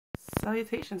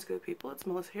Salutations, good people. It's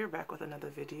Melissa here, back with another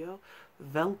video.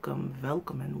 Welcome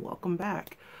and welcome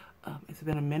back. It's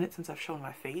been a minute since I've shown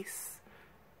my face.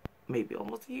 Maybe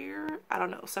almost a year. I don't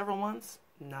know. Several months.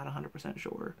 Not 100%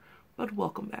 sure. But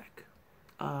welcome back.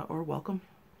 Or welcome.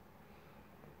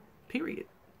 Period.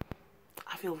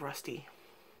 I feel rusty.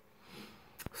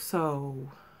 So,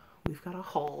 we've got a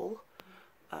haul.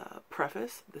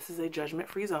 Preface. This is a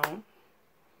judgment-free zone.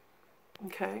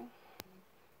 Okay.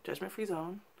 Judgment-free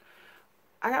zone.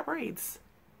 I got braids.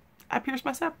 I pierced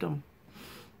my septum.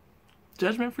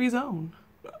 Judgment-free zone.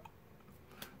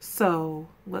 So,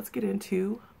 let's get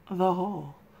into the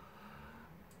haul.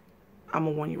 I'm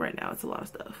gonna warn you right now, it's a lot of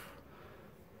stuff.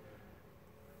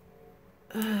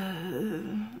 It's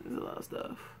a lot of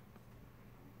stuff.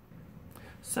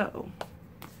 So,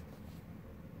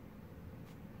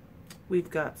 we've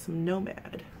got some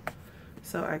Nomad.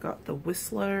 So, I got the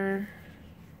Whistler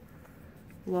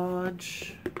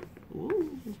Lodge.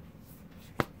 Ooh.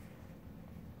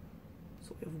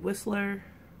 So we have Whistler,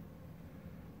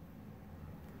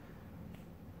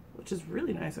 which is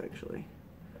really nice actually.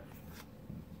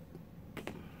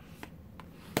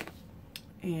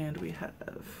 And we have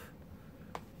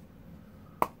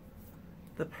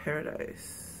the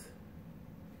Paradise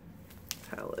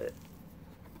palette,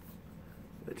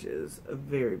 which is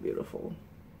very beautiful.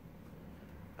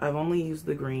 I've only used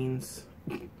the greens.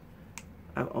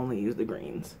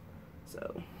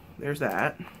 So there's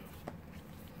that. No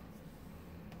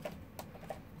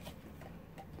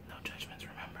judgments,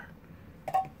 remember.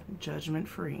 Judgment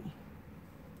free.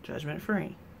 Judgment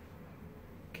free.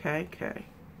 Okay.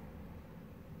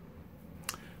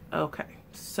 Okay,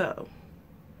 so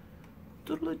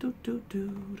this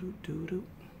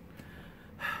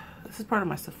is part of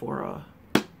my Sephora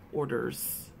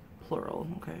orders, plural.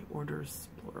 Okay, orders,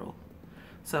 plural.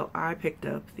 So I picked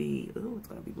up the, oh, it's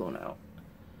gonna be blown out.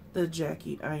 The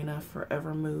Jackie Aina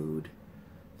Forever Mood,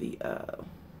 the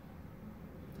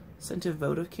scented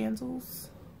votive candles.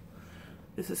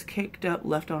 This is Caked Up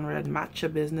Left on Red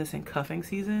Matcha Business and Cuffing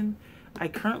Season. I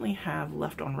currently have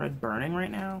Left on Red burning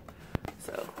right now.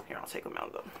 So here, I'll take them out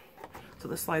of them. So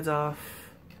this slides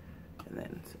off and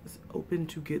then it says open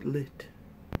to get lit.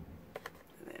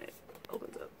 And then it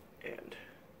opens up, and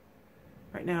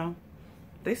right now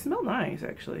they smell nice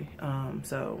actually.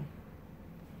 So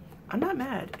I'm not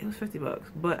mad. It was 50 bucks,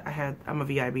 but I'm a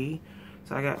VIB,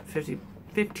 so I got 15%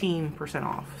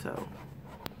 off. So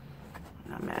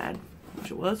I'm not mad. I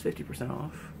wish it was 50%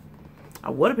 off. I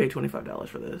would have paid $25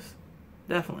 for this.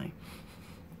 Definitely.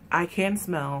 I can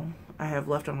smell. I have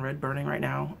Left on Red burning right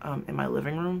now in my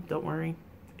living room. Don't worry,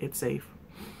 it's safe.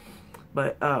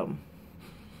 But I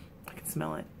can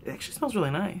smell it. It actually smells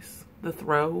really nice. The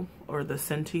throw or the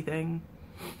scenty thing.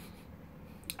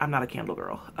 I'm not a candle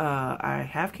girl. I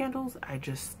have candles.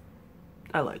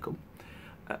 I like them.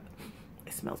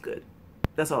 It smells good.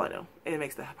 That's all I know. It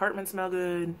makes the apartment smell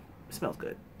good. It smells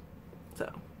good.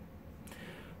 So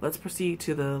let's proceed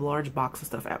to the large box of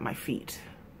stuff at my feet.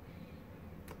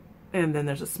 And then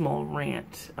there's a small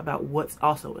rant about what's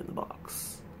also in the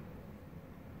box.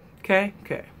 Okay?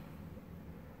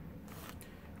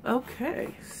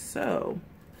 Okay, so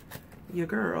your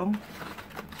girl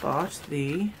bought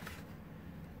the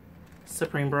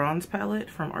Supreme Bronze palette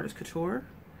from Artist Couture.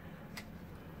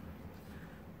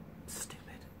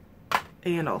 Stupid.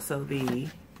 And also the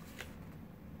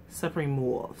Supreme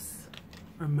Wolves.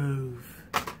 Or Mauve.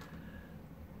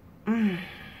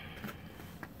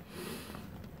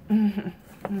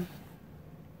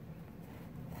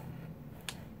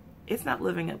 It's not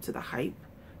living up to the hype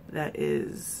that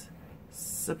is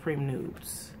Supreme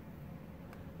Nudes.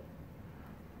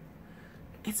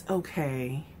 It's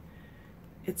okay.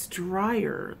 It's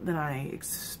drier than I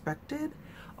expected,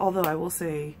 although I will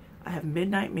say I have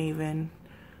Midnight Maven,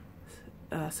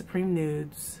 Supreme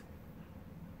Nudes,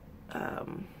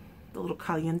 the little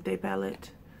Caliente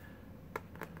palette,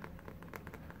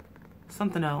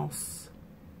 something else.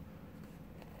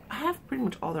 I have pretty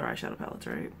much all their eyeshadow palettes,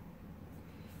 right?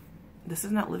 This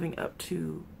is not living up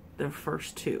to their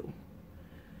first two.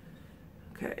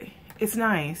 Okay, it's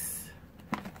nice,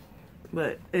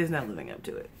 but it is not living up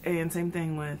to it. And same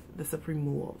thing with the Supreme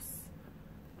Wolves,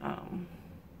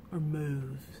 or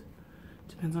Mauve.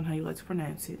 Depends on how you like to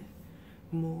pronounce it.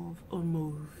 Mauve or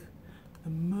Mauve. The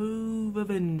Mauve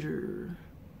Avenger,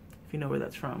 if you know where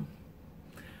that's from.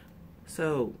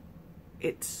 So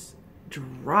it's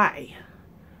dry.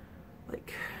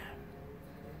 Like,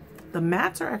 the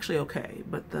mattes are actually okay,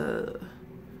 but the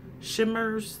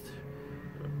shimmers,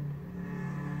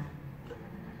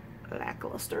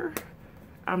 lackluster.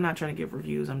 I'm not trying to give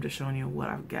reviews, I'm just showing you what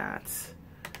I've got.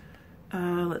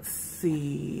 Let's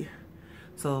see.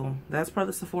 So that's part of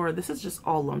the Sephora. This is just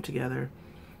all lumped together.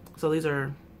 So these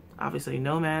are obviously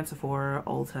Nomad, Sephora,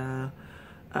 Ulta,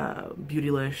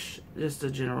 Beautylish, just a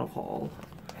general haul.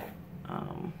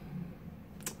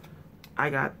 I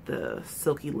got the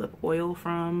Silky Lip Oil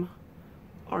from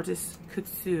Artist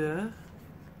Couture.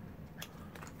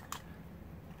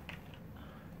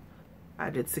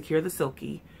 I did secure the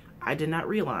Silky. I did not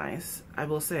realize, I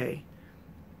will say,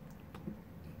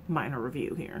 minor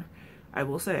review here. I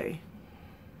will say,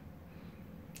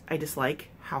 I dislike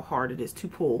how hard it is to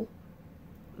pull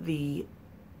the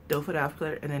doe foot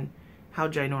applicator, and then how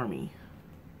ginormy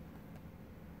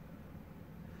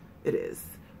it is.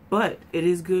 But it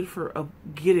is good for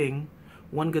getting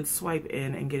one good swipe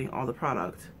in and getting all the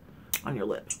product on your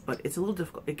lip. But it's a little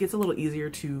difficult. It gets a little easier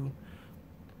to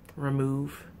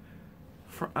remove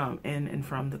from, in and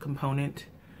from the component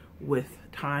with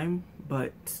time,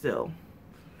 but still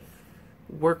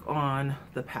work on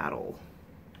the paddle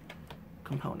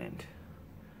component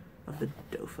of the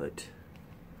doe foot.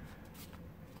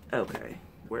 Okay,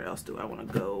 where else do I want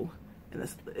to go in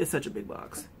this? It's such a big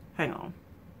box. Hang on.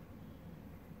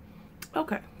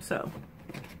 Okay, so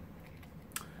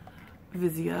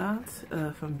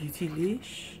Whaaaaat from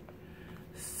Beautylish.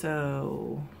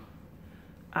 So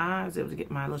I was able to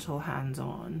get my little hands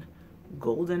on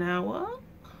Golden Hour,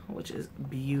 which is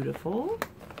beautiful.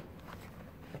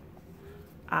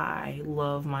 I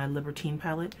love my Libertine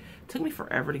palette. It took me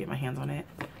forever to get my hands on it,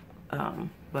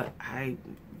 but I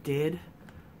did.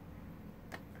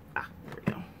 There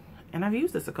we go. And I've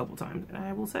used this a couple times, and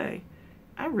I will say,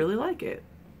 I really like it.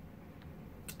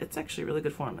 It's actually a really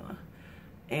good formula.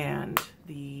 And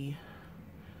the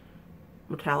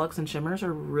metallics and shimmers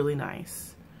are really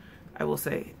nice. I will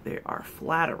say they are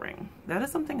flattering. That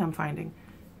is something I'm finding.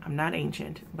 I'm not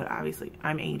ancient, but obviously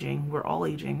I'm aging. We're all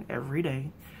aging every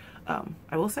day.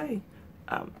 I will say,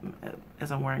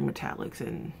 as I'm wearing metallics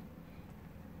and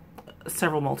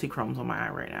several multi-chromes on my eye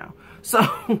right now. So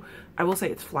I will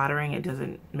say it's flattering. It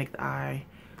doesn't make the eye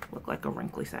look like a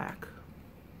wrinkly sack.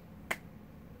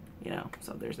 You know,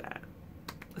 so there's that.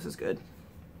 This is good.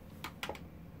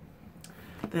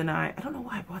 Then I don't know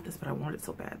why I bought this, but I wanted it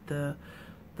so bad. The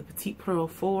Petite Pro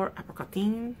 4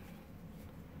 Apricotine.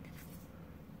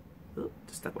 Ooh,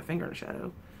 just stuck my finger in the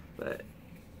shadow, but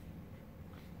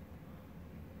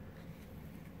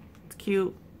it's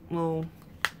cute, little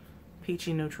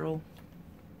peachy neutral.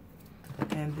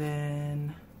 And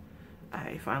then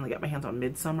I finally got my hands on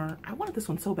Midsummer. I wanted this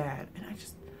one so bad, and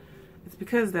it's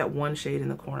because that one shade in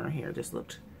the corner here just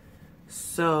looked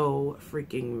so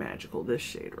freaking magical. This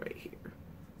shade right here.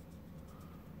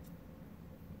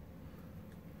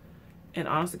 And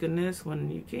honest to goodness,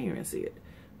 when you can't even see it,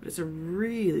 but it's a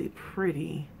really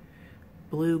pretty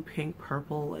blue, pink,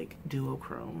 purple, like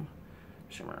duochrome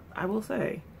shimmer. I will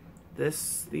say,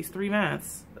 these three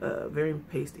mattes, very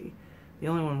pasty. The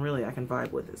only one really I can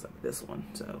vibe with is like this one.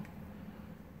 So,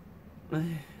 but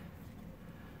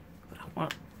I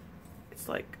want. It's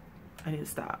like I need to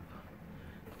stop.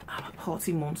 I'm a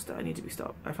party monster. I need to be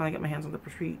stopped. I finally got my hands on the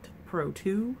Petite Pro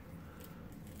 2.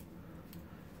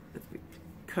 It's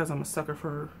because I'm a sucker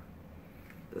for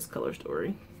this color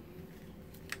story.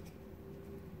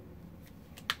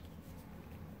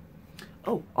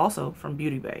 Oh, also from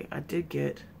Beauty Bay, I did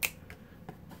get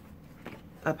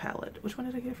a palette. Which one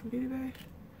did I get from Beauty Bay?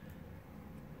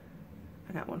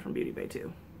 I got one from Beauty Bay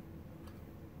too.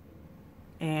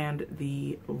 And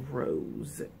the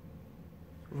Rose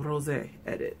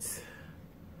Edit.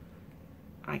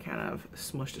 I kind of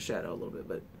smushed the shadow a little bit,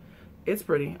 but it's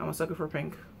pretty. I'm a sucker for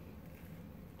pink.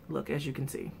 Look, as you can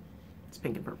see, it's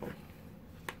pink and purple.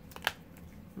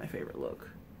 My favorite look.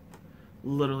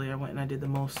 Literally, I went and I did the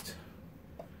most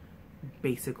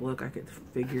basic look I could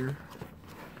figure.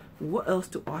 What else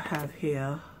do I have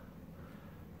here?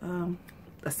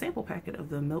 A sample packet of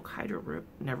the Milk Hydro Rip.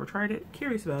 Never tried it.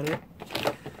 Curious about it.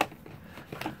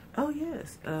 Oh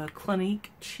yes,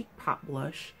 Clinique Cheek Pop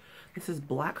Blush. This is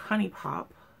Black Honey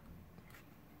Pop.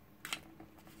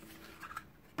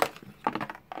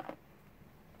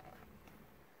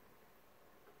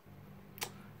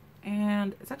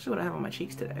 And it's actually what I have on my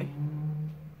cheeks today.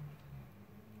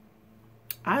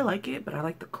 I like it, but I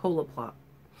like the Cola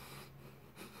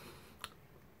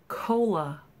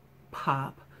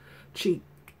Pop Cheek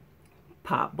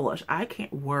Pop Blush. I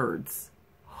can't words.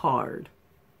 Hard.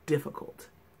 Difficult.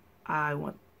 I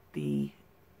want the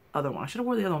other one. I should have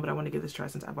worn the other one, but I want to give this a try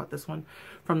since I bought this one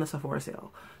from the Sephora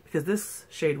sale. Because this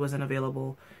shade wasn't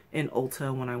available in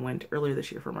Ulta when I went earlier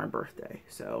this year for my birthday.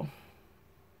 So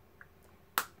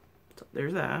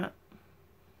there's that.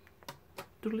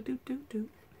 Doodly doo doo doo.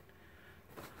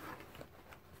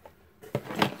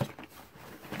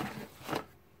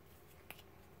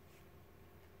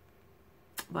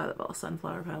 by the Bell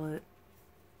Sunflower palette.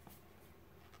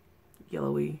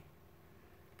 Yellowy,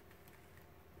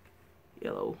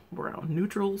 yellow, brown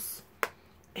neutrals.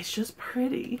 It's just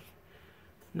pretty.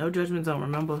 No judgment zone,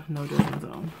 remember? No judgment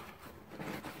zone.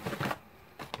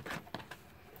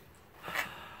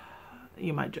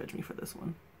 You might judge me for this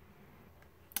one.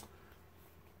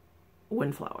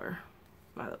 Windflower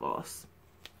by the Boss.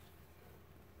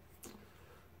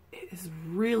 It is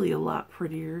really a lot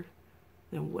prettier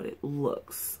than what it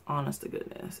looks, honest to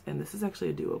goodness. And this is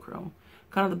actually a duochrome.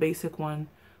 Kind of the basic one,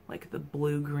 like the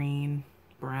blue, green,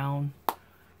 brown,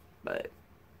 but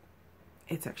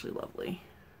it's actually lovely.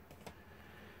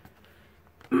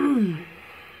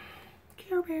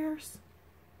 Care Bears.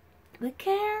 The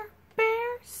Care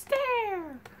Bear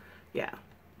stare. Yeah,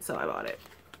 so I bought it.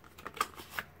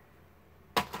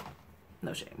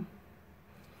 No shame.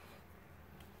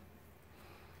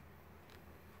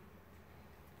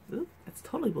 Ooh, it's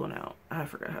totally blown out. I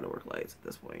forgot how to work lights at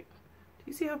this point. Do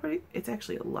you see how pretty? It's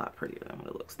actually a lot prettier than what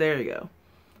it looks. There you go.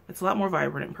 It's a lot more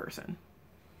vibrant in person.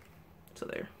 So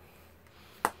there.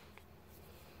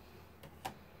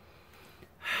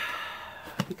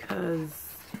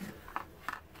 Because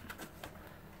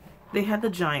they had the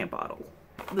giant bottle,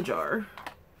 the jar,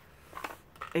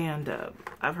 and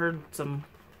I've heard some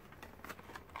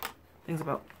things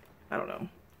about, I don't know,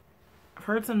 I've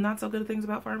heard some not so good things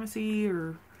about pharmacy,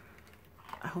 or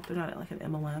I hope they're not like an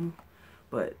MLM,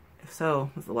 but if so,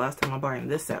 this is the last time I'm buying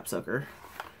this sapsucker.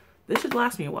 This should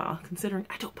last me a while, considering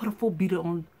I don't put a full beat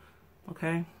on,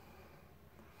 okay?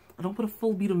 I don't put a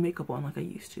full beat of makeup on like I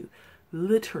used to.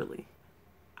 Literally,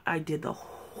 I did the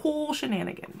whole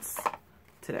shenanigans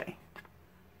today.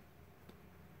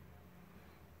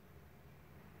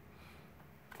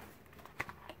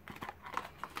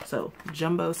 So,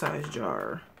 jumbo size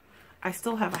jar. I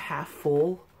still have a half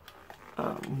full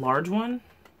large one.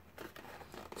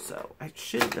 So, I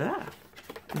should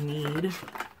need, it's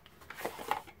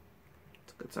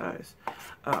a good size.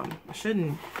 I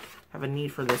shouldn't have a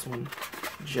need for this one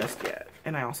just yet.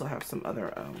 And I also have some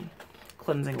other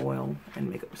cleansing oil and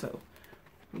makeup. So,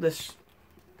 this,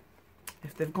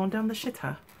 if they've gone down the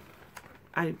shitter,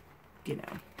 I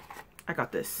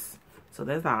got this. So,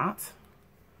 there's that.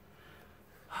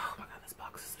 Oh my god, this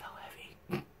box is so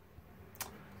heavy.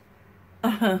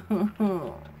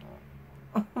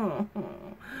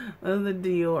 This is the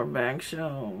Dior bag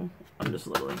show. I'm just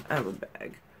literally, I have a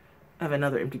bag. I have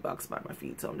another empty box by my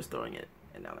feet, so I'm just throwing it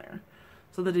in down there.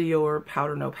 So the Dior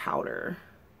Powder No Powder.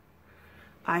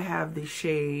 I have the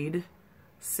shade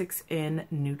 6N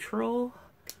Neutral.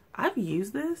 I've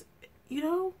used this, you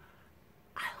know,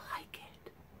 I like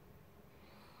it.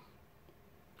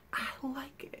 I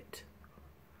like it.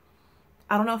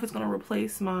 I don't know if it's going to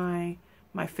replace my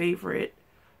favorite,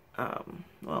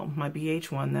 well, my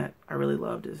BH one that I really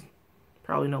loved is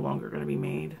probably no longer going to be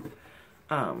made.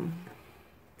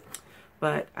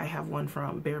 But I have one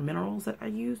from Bare Minerals that I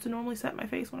use to normally set my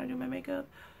face when I do my makeup.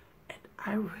 And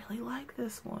I really like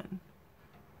this one.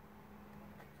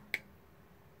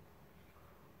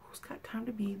 Who's got time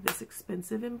to be this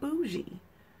expensive and bougie?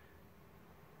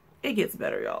 It gets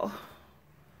better, y'all.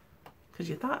 Because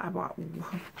you thought I bought one.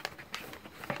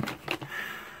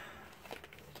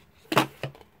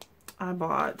 I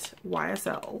bought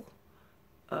YSL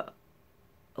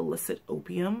Illicit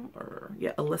Opium, or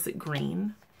yeah, Illicit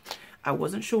Green. I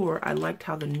wasn't sure. I liked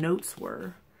how the notes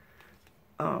were.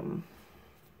 But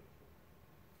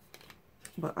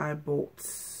I bought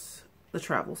the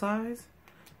travel size,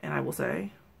 and I will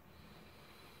say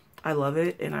I love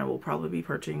it, and I will probably be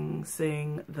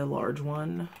purchasing the large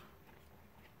one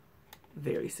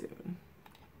very soon.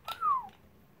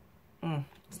 It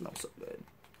smells so good.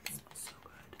 It smells so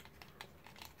good.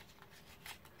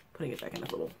 Putting it back in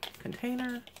this little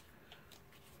container.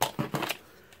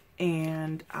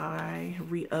 And I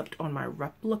re-upped on my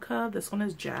replica. This one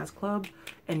is Jazz Club,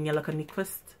 and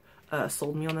Hilliard-Ifekristii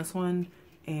sold me on this one.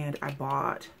 And I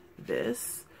bought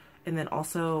this. And then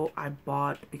also I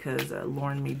bought, because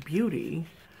Lauren Mae Beauty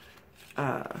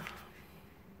kept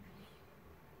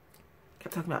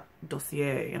talking about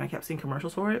Dossier, and I kept seeing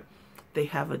commercials for it. They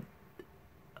have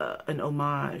an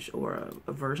homage or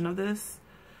a version of this.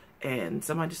 And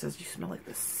somebody just says, you smell like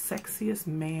the sexiest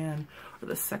man or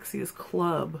the sexiest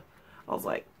club. I was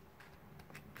like,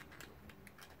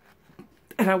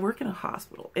 and I work in a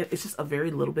hospital. It's just a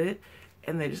very little bit.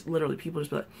 And they just literally, people just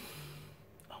be like,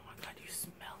 oh my God, you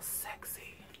smell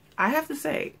sexy. I have to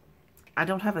say, I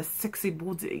don't have a sexy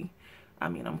body. I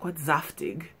mean, I'm quite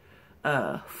zaftig,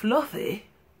 fluffy,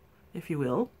 if you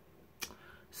will.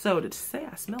 So to say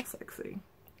I smell sexy,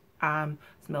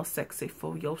 Smell sexy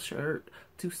for your shirt,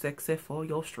 too sexy for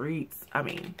your streets. I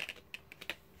mean,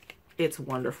 it's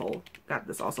wonderful. Got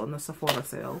this also in the Sephora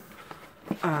sale.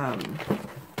 And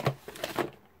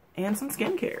some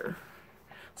skincare.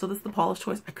 So this is the Polish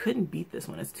Choice. I couldn't beat this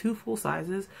one. It's 2 full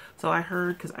sizes. So I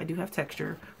heard, because I do have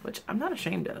texture, which I'm not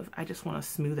ashamed of. I just want to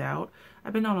smooth out.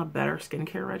 I've been on a better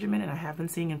skincare regimen and I have been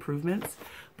seeing improvements.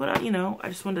 But, you know, I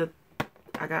just wanted to,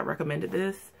 I got recommended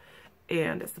this.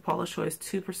 And it's the Polish Choice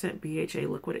 2% BHA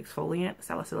liquid exfoliant,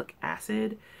 salicylic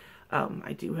acid.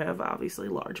 I do have, obviously,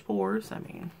 large pores. I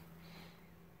mean,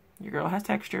 your girl has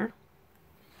texture.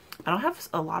 I don't have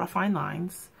a lot of fine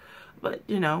lines. But,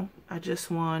 you know, I just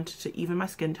want to even my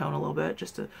skin tone a little bit,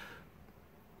 just to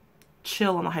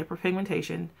chill on the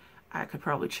hyperpigmentation. I could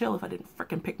probably chill if I didn't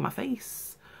freaking pick my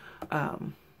face.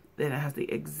 Then it has the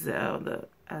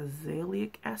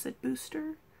azelaic acid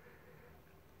booster.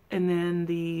 And then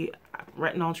the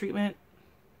retinol treatment.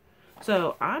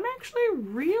 So, I'm actually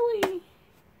really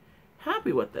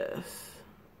happy with this.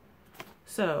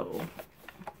 So,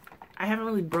 I haven't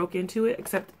really broke into it,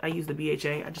 except I use the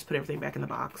BHA. I just put everything back in the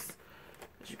box.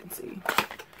 As you can see,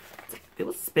 it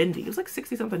was spendy. It was like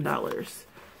 $60 something.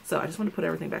 So I just want to put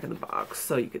everything back in the box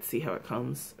so you could see how it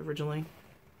comes originally.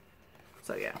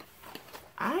 So yeah,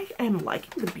 I am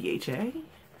liking the BHA.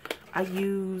 I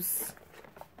use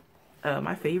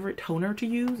my favorite toner to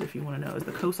use, if you want to know, is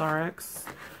the CosRx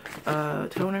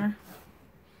toner.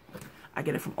 I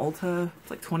get it from Ulta.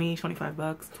 It's like 20, 25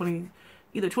 bucks,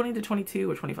 either 20 to 22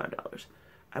 or $25.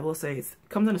 I will say it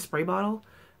comes in a spray bottle.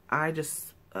 I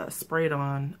just spray it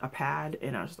on a pad,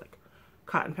 and I was like,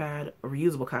 cotton pad, a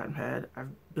reusable cotton pad. I've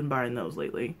been buying those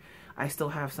lately. I still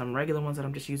have some regular ones that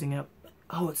I'm just using up.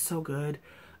 Oh, it's so good.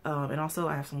 And also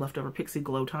I have some leftover Pixie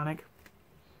Glow Tonic.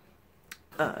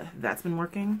 That's been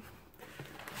working.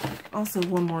 Also,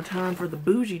 one more time for the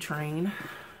bougie train.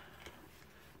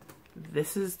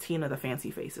 This is Tina the Fancy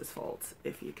Face's fault.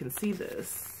 If you can see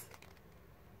this,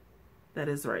 that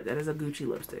is right. That is a Gucci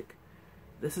lipstick.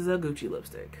 This is a Gucci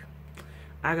lipstick.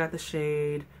 I got the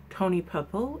shade Tony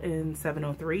Purple in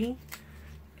 703.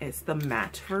 It's the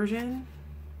matte version.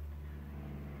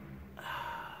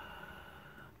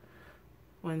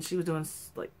 When she was doing,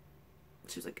 like,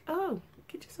 she was like, oh,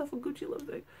 get yourself a Gucci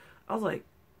lipstick. I was like,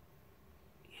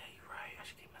 yeah, you're right. I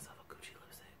should get myself a Gucci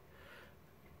lipstick.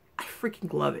 I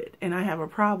freaking love it. And I have a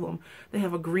problem. They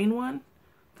have a green one,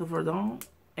 the Verdun,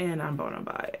 and I'm gonna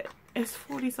buy it. It's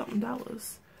 $40 something.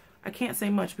 I can't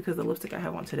say much because the lipstick I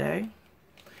have on today,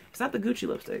 it's not the Gucci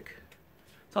lipstick.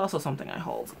 It's also something I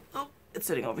hold. Oh, it's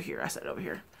sitting over here. I set it over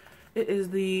here. It is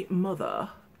the Mother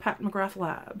Pat McGrath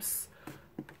Labs.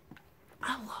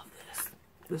 I love this.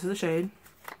 This is the shade.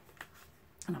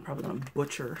 And I'm probably going to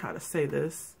butcher how to say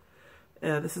this.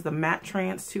 This is the Matte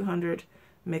Trance 200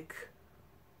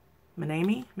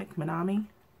 McManamy.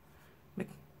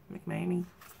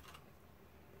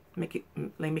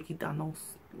 Mickey Donald's.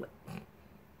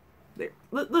 There.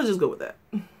 Let's just go with that.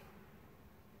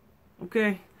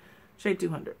 Okay. Shade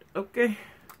 200. Okay.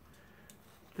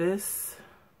 This,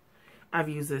 I've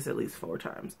used this at least 4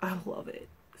 times. I love it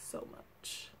so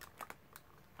much.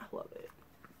 I love it.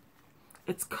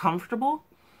 It's comfortable.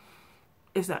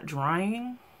 It's not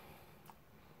drying.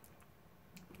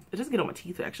 It doesn't get on my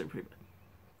teeth actually pretty good.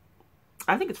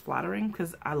 I think it's flattering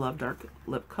because I love dark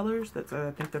lip colors. That's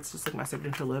I think that's just like my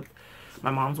signature lip.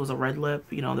 My mom's was a red lip.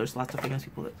 You know, there's lots of famous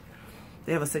people that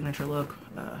they have a signature look.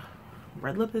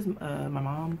 Red lip is my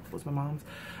mom's,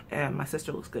 and my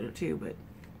sister looks good at it too. But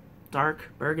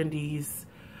dark burgundies,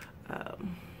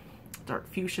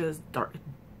 dark fuchsias,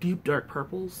 deep dark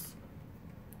purples.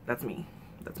 That's me.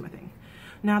 That's my thing.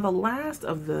 Now the last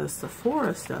of the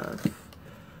Sephora stuff,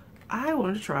 I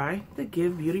wanted to try the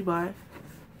Give Beauty by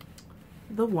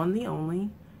the one, the only,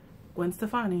 Gwen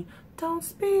Stefani. Don't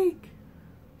speak.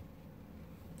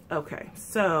 Okay,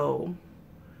 so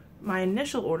my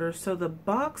initial order, so the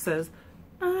box says,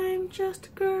 I'm just a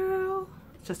girl.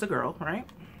 It's just a girl, right?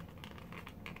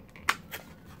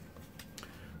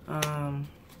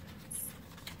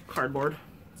 Cardboard.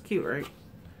 It's cute, right?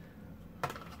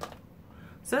 It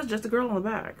says just a girl on the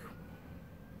back.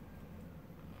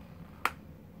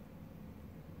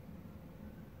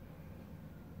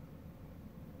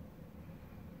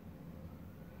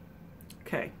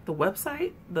 Okay, the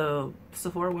website, the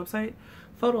Sephora website,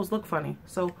 photos look funny.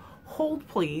 So hold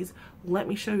please, let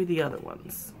me show you the other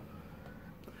ones.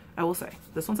 I will say,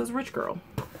 this one says rich girl.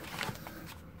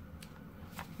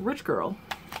 Rich girl.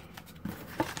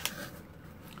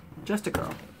 Just a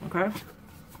girl, okay?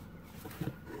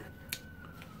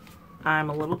 I'm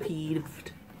a little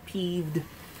peeved. I'm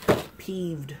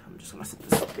just gonna set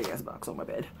this big ass box on my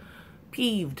bed.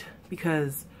 peeved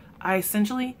because I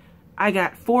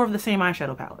got 4 of the same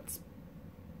eyeshadow palettes.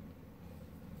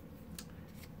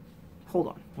 Hold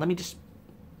on, let me just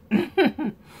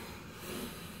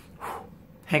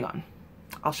hang on,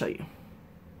 I'll show you.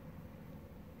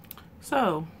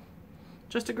 So,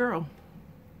 just a girl.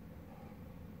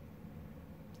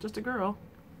 Just a girl.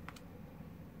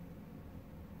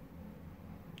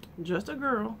 Just a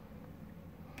girl.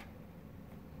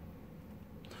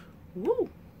 Woo!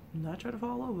 Not trying to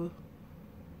fall over.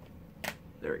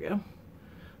 There we go.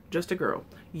 Just a girl.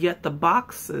 Yet the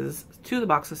boxes, 2 of the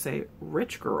boxes say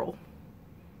rich girl.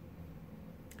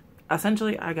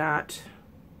 Essentially, I got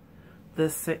the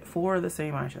 4 of the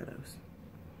same eyeshadows.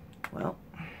 Well,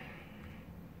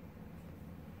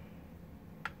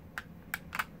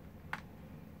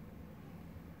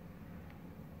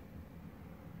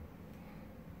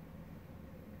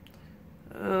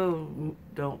 oh,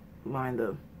 don't mind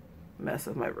the mess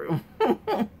of my room.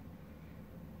 It's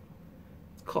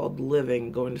called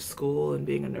living, going to school, and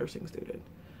being a nursing student.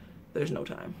 There's no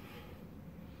time.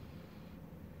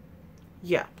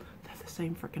 Yeah, they're the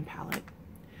same freaking palette.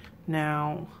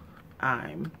 Now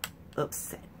I'm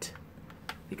upset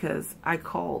because I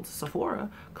called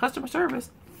Sephora customer service,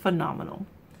 phenomenal.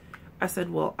 I said,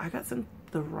 well, I got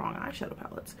the wrong eyeshadow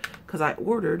palettes because I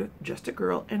ordered Just a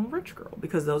Girl and Rich Girl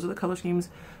because those are the color schemes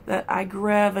that I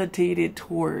gravitated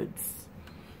towards.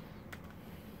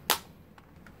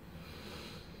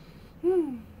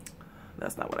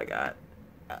 That's not what I got.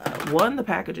 1, the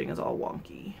packaging is all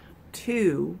wonky.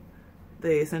 2,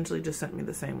 they essentially just sent me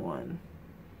the same one.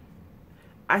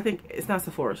 I think it's not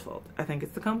Sephora's fault. I think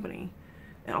it's the company.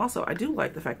 And also, I do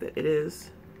like the fact that it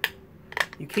is,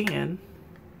 you can,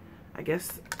 I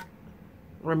guess,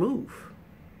 remove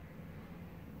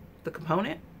the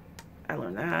component. I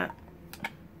learned that.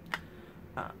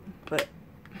 But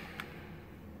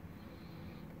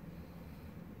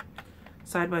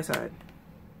side by side.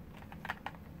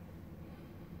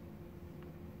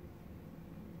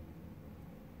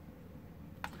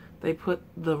 They put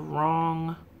the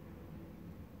wrong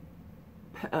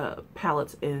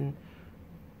palettes in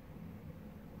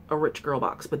a Rich Girl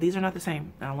box, but these are not the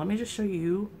same. Now let me just show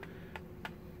you.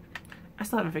 I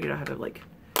still haven't figured out how to like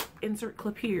insert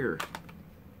clip here.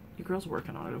 Your girl's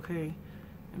working on it, okay?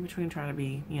 In between trying to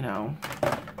be, you know,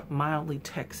 mildly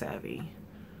tech savvy.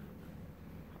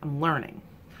 I'm learning.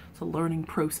 It's a learning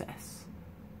process.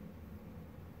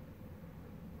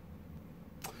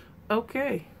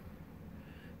 Okay.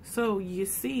 So you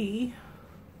see,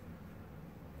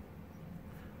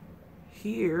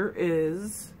 here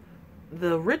is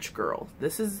the Rich Girl.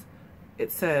 This is,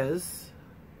 it says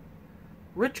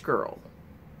Rich Girl.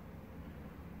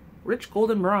 Rich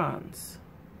Golden Bronze.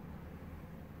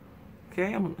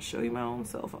 Okay, I'm going to show you my own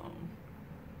cell phone.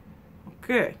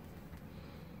 Okay.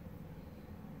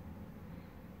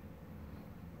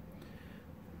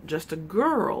 Just a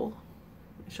Girl.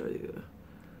 Let me show you.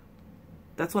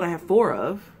 That's what I have 4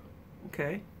 of.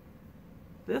 Okay.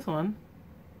 This one.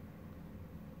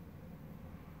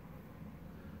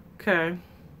 Okay.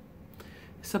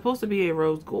 It's supposed to be a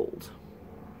rose gold.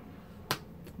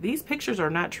 These pictures are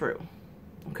not true.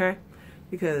 Okay?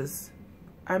 Because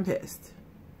I'm pissed.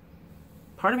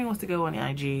 Part of me wants to go on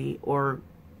IG or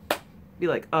be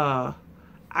like, I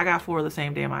got 4 of the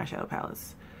same damn eyeshadow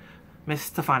palettes. Miss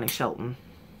Stefani Shelton.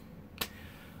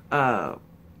 I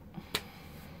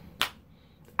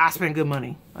spend good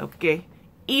money, okay?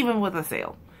 Even with a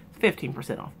sale,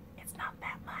 15% off. It's not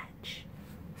that much.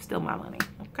 Still my money,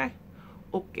 okay?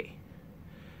 Okay.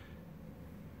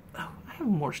 Oh, I have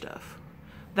more stuff.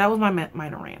 That was my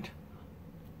minor rant.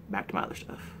 Back to my other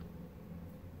stuff.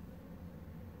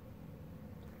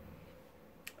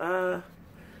 Got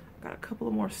a couple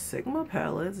of more Sigma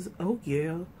palettes. Oh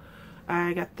yeah.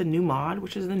 I got the new mod,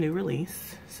 which is the new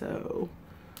release. So,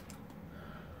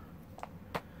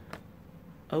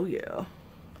 oh yeah.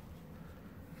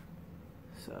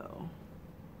 So,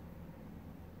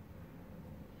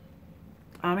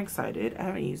 I'm excited. I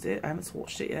haven't used it. I haven't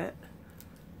swatched it yet.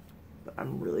 But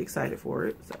I'm really excited for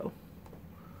it. So,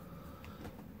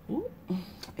 ooh.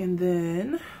 And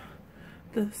then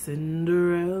the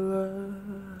Cinderella.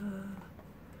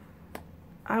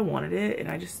 I wanted it, and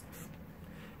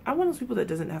I'm one of those people that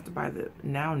doesn't have to buy the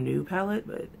now new palette,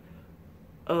 but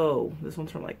oh, this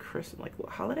one's from like Christmas, like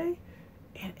what, holiday?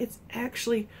 And it's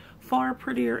actually far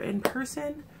prettier in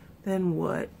person than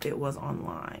what it was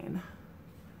online.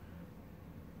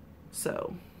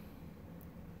 So,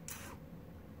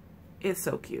 it's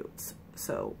so cute.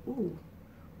 So, ooh,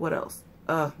 what else?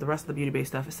 The rest of the Beauty Bay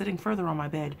stuff is sitting further on my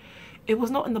bed. It was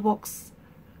not in the box.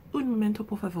 Un momento,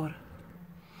 por favor.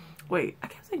 Wait, I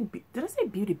kept saying, did I say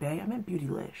Beauty Bay? I meant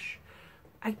Beautylish.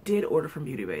 I did order from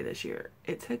Beauty Bay this year.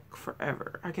 It took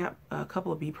forever. I got a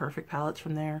couple of Be Perfect palettes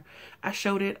from there. I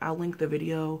showed it. I'll link the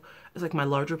video. It's like my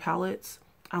larger palettes.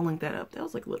 I'll link that up. That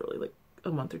was like literally like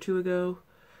a month or two ago.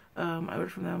 I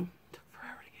ordered from them. It took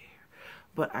forever to get here.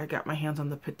 But I got my hands on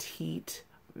the Petite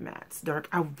Mattes Dark.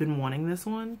 I've been wanting this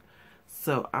one.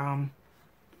 So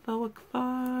so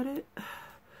excited.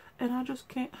 And I just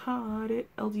can't hide it.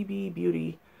 LDB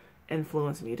Beauty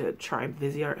influenced me to try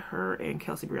Viseart, her, and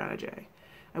Kelsey Brianna J.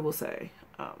 I will say,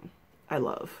 I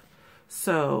love.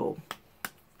 So,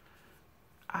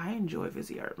 I enjoy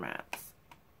Viseart mattes.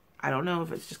 I don't know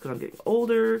if it's just because I'm getting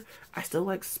older. I still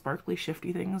like sparkly,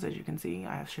 shifty things, as you can see.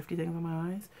 I have shifty things in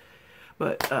my eyes.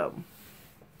 But,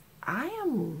 I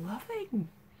am loving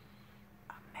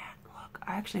a matte look.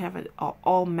 I actually have an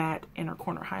all matte inner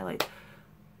corner highlight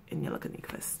in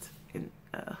Hilliard-Ifekristii.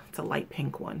 It's a light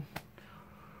pink one.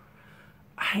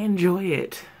 I enjoy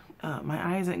it. My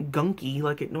eye isn't gunky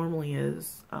like it normally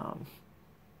is.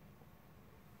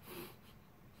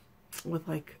 With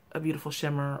like a beautiful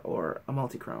shimmer or a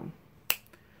multi-chrome.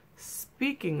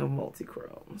 Speaking of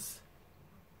multi-chromes.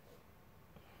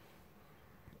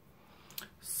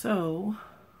 So,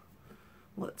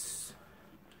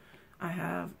 I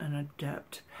have an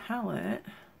Adept palette.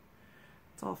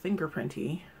 It's all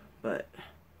fingerprinty, but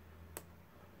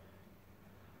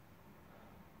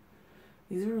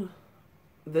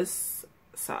this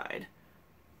side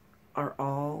are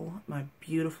all my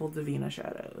beautiful Divina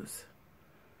shadows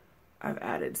I've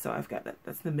added. So I've got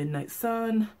that's the Midnight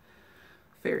Sun,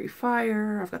 Fairy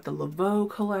Fire, I've got the Loooooove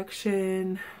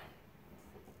collection,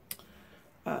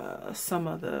 some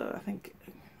of the, I think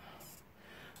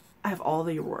I have all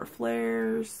the Aurora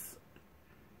Flares,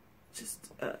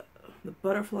 just the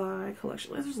Butterfly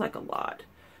collection. There's like a lot.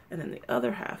 And then the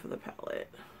other half of the palette,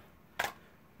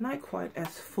 not quite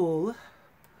as full,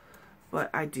 but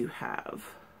I do have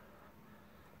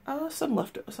some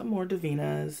more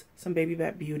Divinas, some Baby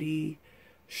Bat Beauty,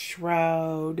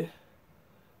 Shroud,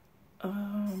 what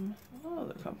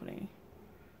other company?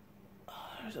 Oh,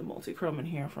 there's a multi-chrome in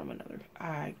here from another,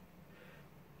 I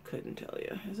couldn't tell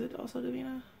you. Is it also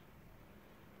Divina?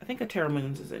 I think a Terra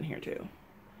Moons is in here too.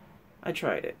 I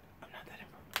tried it. I'm not that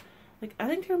impressed. Like, I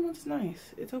think Terra Moons is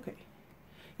nice. It's okay.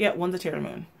 Yeah, one's a Terra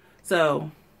Moon.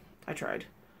 So, I tried.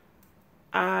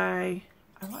 I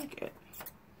like it.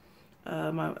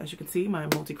 As you can see, my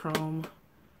multi-chrome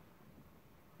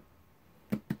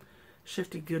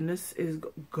shifty goodness is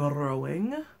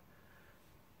growing.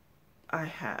 I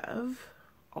have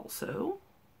also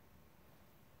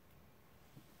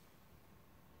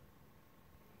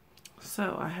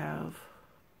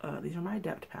these are my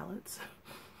Adept palettes.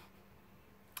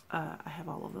 I have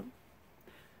all of them.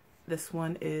 This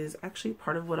one is actually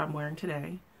part of what I'm wearing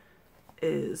today,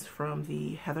 is from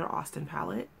the Heather Austin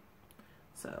palette.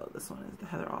 So this one is the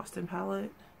Heather Austin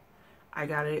palette. I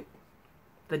got it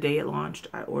the day it launched.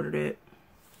 I ordered it.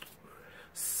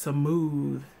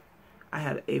 Smooth. I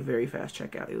had a very fast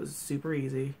checkout. It was super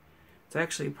easy. It's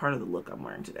actually part of the look I'm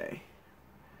wearing today.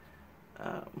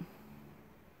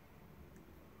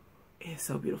 It's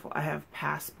so beautiful. I have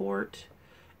Passport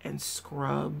and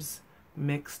Scrubs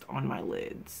mixed on my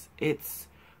lids. It's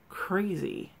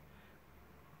crazy.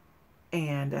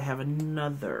 And I have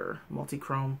another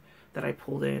multi-chrome that I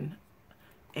pulled in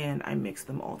and I mixed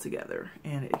them all together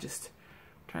and it just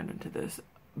turned into this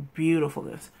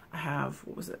beautifulness. I have,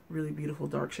 what was it, really beautiful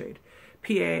dark shade,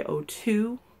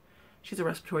 PA02. She's a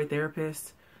respiratory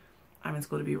therapist. I'm in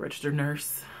school to be a registered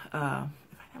nurse. If I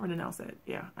never announced that,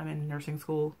 yeah, I'm in nursing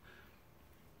school.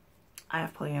 I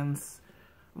have plans.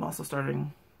 I'm also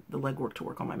starting the legwork to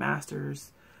work on my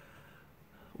master's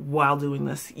while doing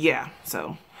this. Yeah,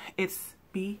 so it's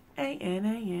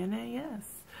BANANAS.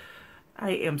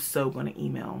 I am so going to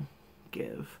email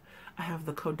give. I have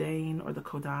the Codain or the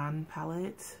Codan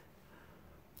palette.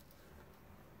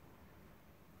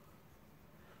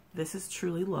 This is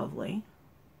truly lovely.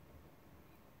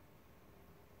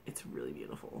 It's really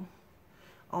beautiful.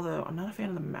 Although I'm not a fan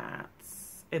of the mattes.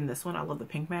 In this one, I love the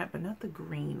pink matte, but not the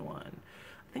green one.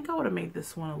 I think I would have made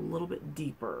this one a little bit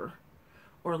deeper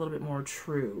or a little bit more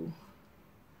true.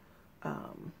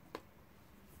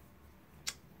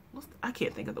 I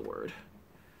can't think of the word.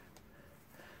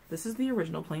 This is the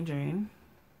original Plain Jane.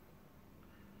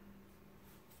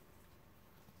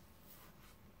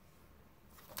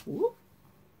 Whoop.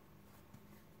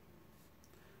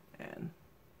 And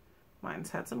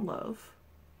mine's had some love.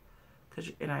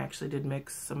 And I actually did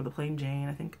mix some of the Plain Jane.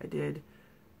 I think I did,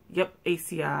 yep,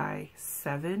 ACI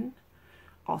 7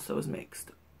 also is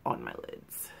mixed on my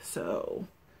lids. So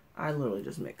I literally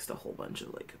just mixed a whole bunch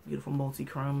of like beautiful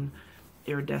multi-chrome,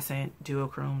 iridescent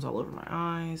duochromes all over my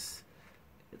eyes.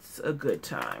 It's a good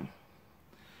time.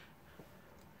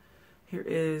 Here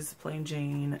is Plain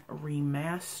Jane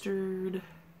Remastered.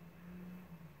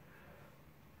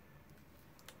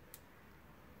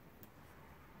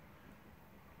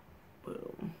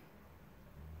 Boom.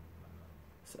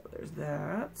 So there's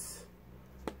that.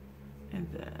 And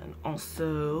then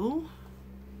also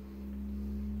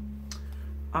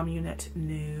Amunet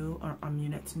New, or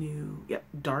Amunet's New, yep,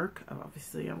 Dark.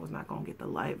 Obviously, I was not going to get the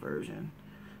light version.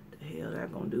 The hell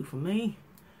that going to do for me?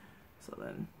 So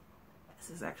then, this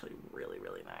is actually really,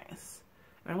 really nice.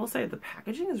 And I will say, the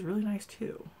packaging is really nice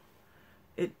too.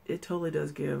 It totally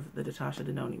does give the Natasha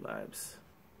Denoni vibes.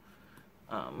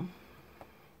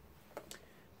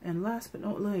 And last but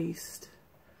not least,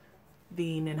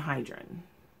 the Ninhydrin.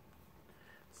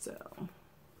 So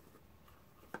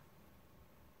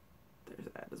there's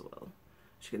that as well.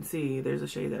 As you can see, there's a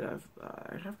shade that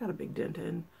I've got a big dent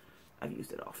in. I've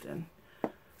used it often,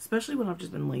 especially when I've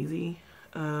just been lazy.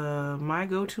 My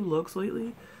go-to looks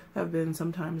lately have been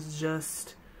sometimes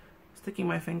just sticking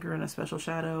my finger in a special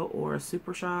shadow or a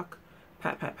super shock,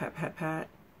 pat, pat, pat, pat, pat,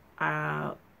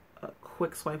 a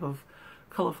quick swipe of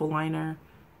colorful liner,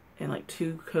 and like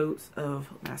 2 coats of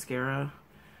mascara.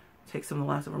 Take some of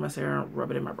the leftover mascara,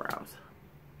 rub it in my brows.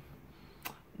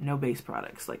 No base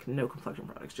products, like no complexion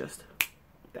products, just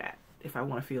that. If I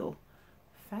want to feel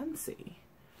fancy.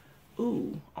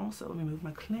 Ooh, also let me move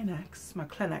my Kleenex. My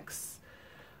Kleenex.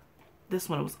 This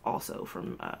one was also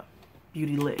from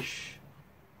Beautylish.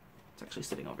 It's actually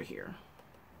sitting over here.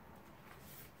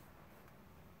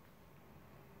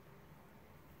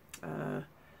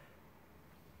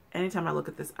 Anytime I look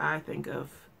at this, I think of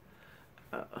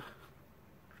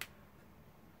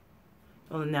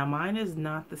well, now mine is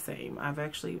not the same. I've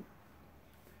actually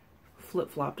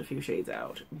flip-flopped a few shades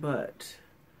out, but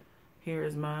here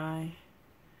is my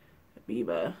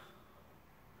Biba.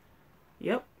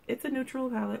 Yep, it's a neutral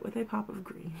palette with a pop of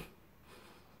green.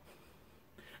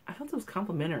 I felt it was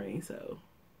complimentary, so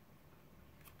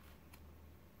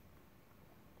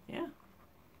yeah.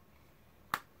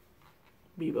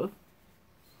 Biba.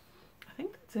 I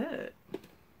think that's it.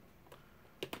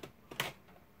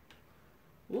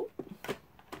 Whoop.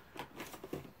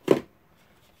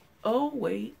 Oh,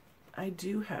 wait, I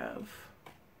do have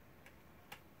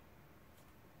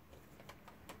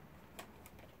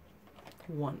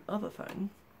one other thing.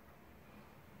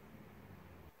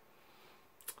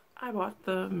 I bought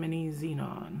the mini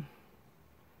Xenon.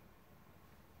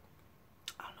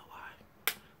 I don't know why,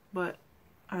 but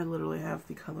I literally have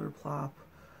the Color Plop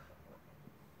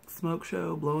Smoke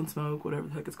Show, Blowing Smoke, whatever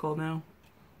the heck it's called now.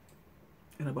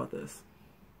 And I bought this.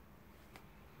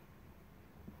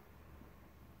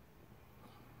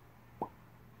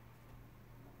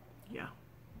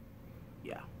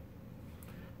 Yeah.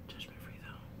 Judgment free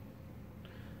though.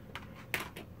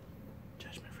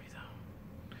 Judgment free though.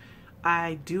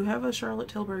 I do have a Charlotte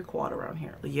Tilbury quad around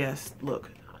here. Yes, look.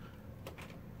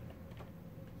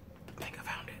 I think I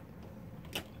found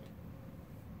it.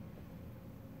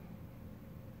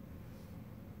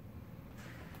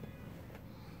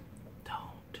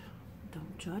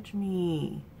 Don't judge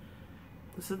me.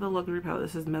 This is the luxury palette.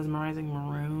 This is Mesmerizing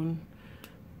Maroon.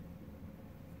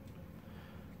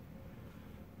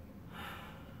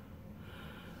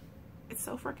 It's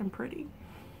so freaking pretty.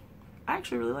 I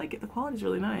actually really like it. The quality's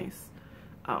really nice.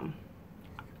 I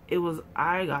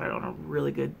got it on a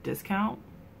really good discount.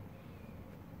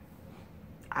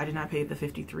 I did not pay the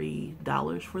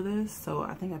 $53 for this, so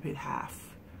I think I paid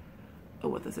half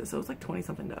of what this is. So it's like 20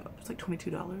 something dollars. It's like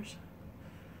 $22.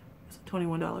 It's like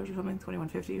 $21 or something,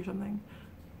 $21.50 or something.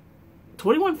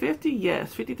 $21.50,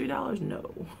 yes. $53,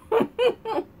 no.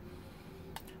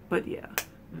 But yeah,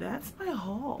 that's my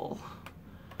haul.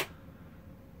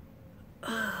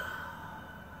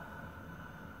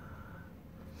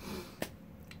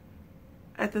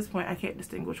 At this point, I can't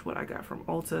distinguish what I got from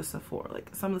Ulta, Sephora. Like,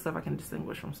 some of the stuff I can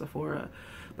distinguish from Sephora,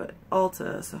 but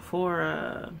Ulta,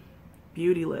 Sephora,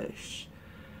 Beautylish,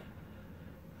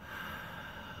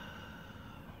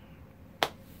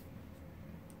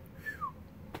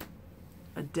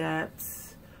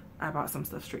 Adepts. I bought some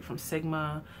stuff straight from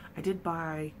Sigma. I did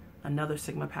buy another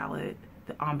Sigma palette,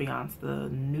 the Ambiance, the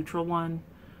neutral one,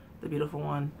 the beautiful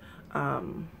one,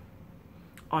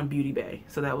 on Beauty Bay.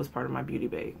 So that was part of my Beauty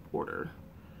Bay order.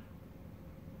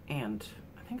 And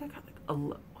I think I got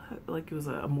like it was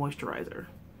a moisturizer.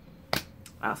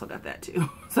 I also got that too.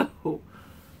 So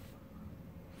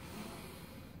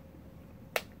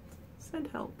send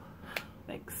help.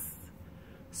 Thanks.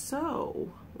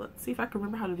 So let's see if I can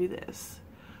remember how to do this.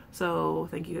 So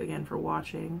thank you again for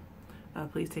watching.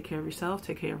 Please take care of yourself,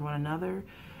 take care of one another.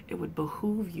 It would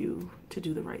behoove you to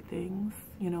do the right things,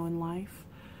 you know, in life.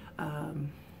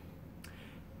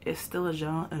 It's still a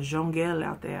jungle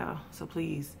out there, so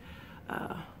please,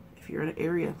 if you're in an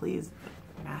area, please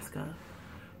mask up.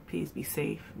 Please be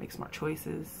safe, make smart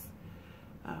choices.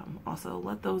 Also,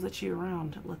 let those that you're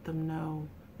around, let them know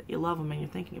that you love them and you're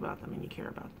thinking about them and you care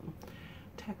about them.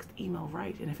 Text, email,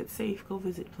 write, and if it's safe, go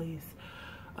visit, please.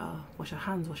 Wash your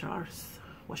hands, wash your arse,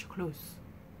 wash your clothes,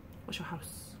 wash your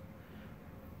house.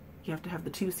 You have to have the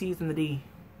 2 C's and the D.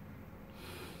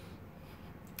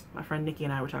 My friend Nikki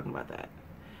and I were talking about that.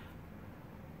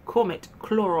 Comet,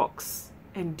 Clorox,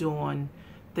 and Dawn.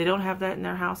 They don't have that in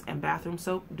their house. And bathroom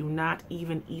soap. Do not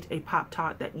even eat a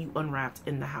Pop-Tart that you unwrapped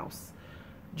in the house.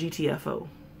 GTFO.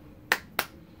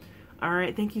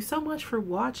 Alright, thank you so much for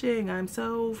watching. I'm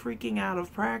so freaking out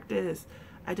of practice.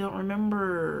 I don't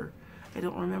remember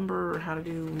how to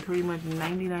do pretty much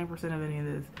 99% of any of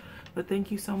this. But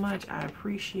thank you so much. I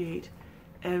appreciate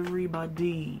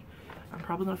everybody. I'm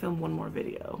probably going to film one more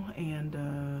video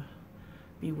and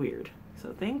be weird.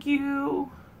 So thank you.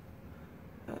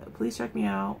 Please check me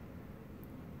out.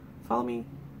 Follow me.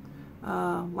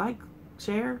 Like,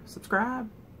 share, subscribe,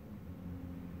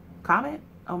 comment.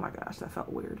 Oh my gosh, that felt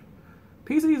weird.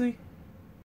 Peace easy.